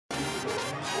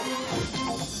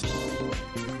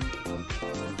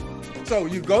So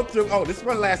you go through, this is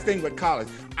one last thing with college.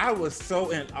 I was so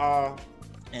in awe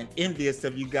and envious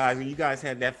of you guys when you guys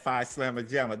had that Phi Slama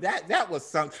Jama. That was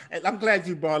something. And I'm glad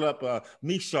you brought up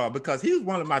Mishaw, because he was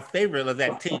one of my favorites of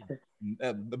that team.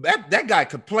 That guy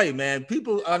could play, man.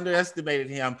 People underestimated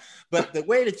him, but the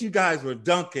way that you guys were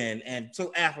dunking and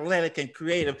so athletic and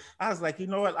creative, I was like, you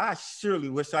know what? I surely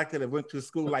wish I could have went to a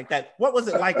school like that. What was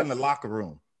it like in the locker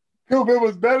room? Coop, it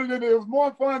was better than it was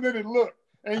more fun than it looked.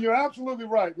 And you're absolutely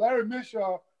right. Larry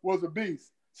Mishaw was a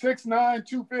beast. 6'9",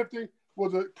 250,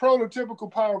 was a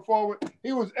prototypical power forward.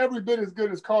 He was every bit as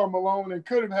good as Karl Malone and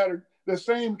could have had the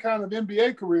same kind of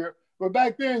NBA career. But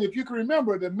back then, if you can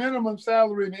remember, the minimum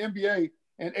salary in the NBA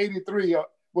in '83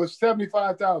 was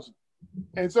 $75,000.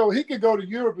 And so he could go to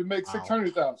Europe and make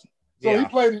 $600,000. So he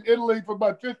played in Italy for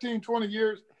about 15, 20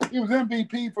 years. He was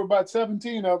MVP for about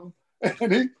 17 of them.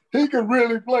 And he could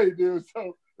really play, dude.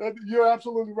 So you're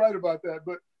absolutely right about that.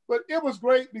 But it was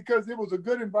great because it was a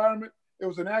good environment. It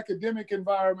was an academic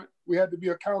environment. We had to be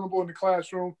accountable in the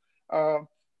classroom. But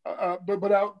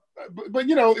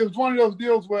you know, it was one of those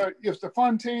deals where it's a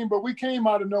fun team, but we came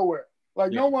out of nowhere.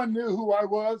 Like no one knew who I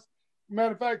was.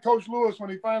 Matter of fact, Coach Lewis, when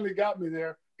he finally got me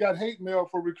there, got hate mail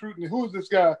for recruiting me. Who's this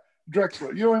guy,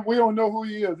 Drexler? We don't know who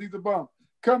he is. He's a bum.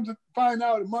 Come to find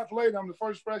out a month later, I'm the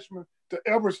first freshman to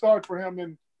ever start for him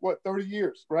in 30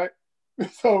 years, right?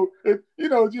 So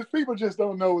just people just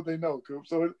don't know what they know, Coop.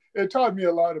 So it taught me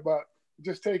a lot about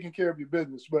just taking care of your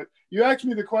business. But you asked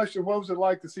me the question, what was it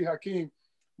like to see Hakeem?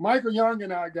 Michael Young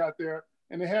and I got there,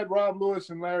 and they had Rob Lewis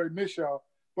and Larry Mishaw,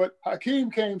 but Hakeem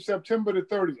came September the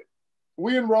 30th.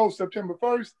 We enrolled September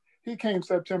 1st. He came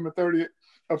September 30th.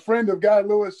 A friend of Guy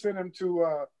Lewis sent him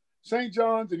to St.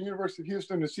 John's and University of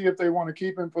Houston to see if they want to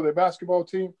keep him for their basketball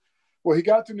team. Well, he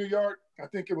got to New York. I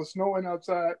think it was snowing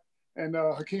outside, and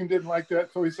Hakeem didn't like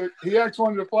that. So he asked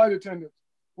one of the flight attendants,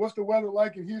 "What's the weather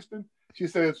like in Houston?" She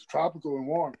said, "It's tropical and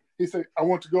warm." He said, "I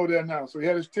want to go there now." So he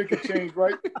had his ticket changed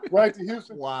right to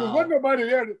Houston. Wow. Because wasn't nobody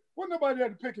there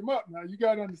to pick him up now. You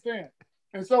got to understand.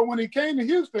 And so when he came to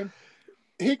Houston,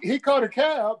 he caught a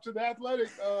cab to the athletic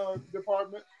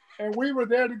department, and we were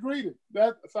there to greet him.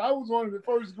 So I was one of the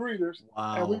first greeters,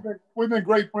 and we've been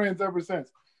great friends ever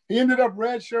since. He ended up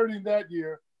redshirting that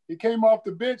year. He came off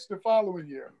the bench the following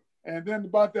year, and then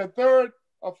about that third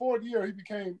or fourth year, he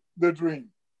became the dream.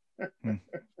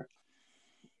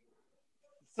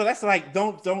 So that's like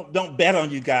don't bet on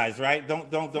you guys, right?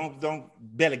 Don't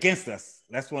bet against us.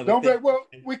 That's one of the things. Well,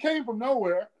 we came from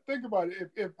nowhere. Think about it.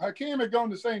 If Hakeem had gone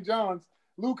to St. John's,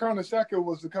 Lou Carnesecca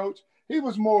was the coach. He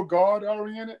was more guard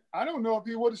oriented. I don't know if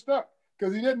he would have stuck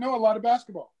because he didn't know a lot of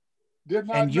basketball.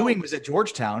 And Ewing was at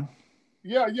Georgetown.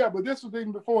 Yeah, but this was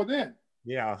even before then.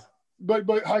 Yeah. But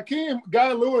Hakeem,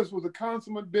 Guy Lewis was a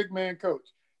consummate big man coach.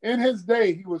 In his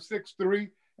day, he was 6'3",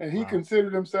 and he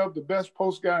considered himself the best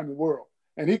post guy in the world.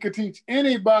 And he could teach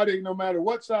anybody, no matter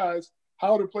what size,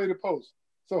 how to play the post.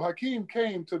 So Hakeem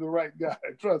came to the right guy.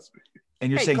 Trust me. And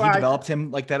you're saying Clyde, he developed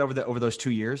him like that over those 2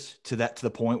 years to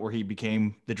the point where he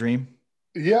became the dream?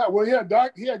 Yeah, well, he had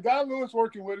Guy Lewis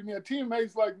working with him. He had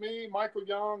teammates like me, Michael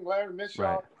Young, Larry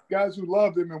Mishaw, guys who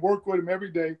loved him and worked with him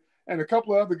every day, and a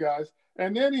couple of other guys.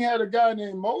 And then he had a guy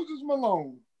named Moses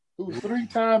Malone, who's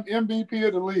 3-time MVP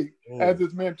of the league, as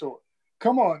his mentor.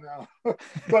 Come on now.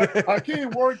 But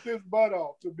Hakeem worked his butt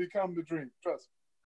off to become the dream. Trust me.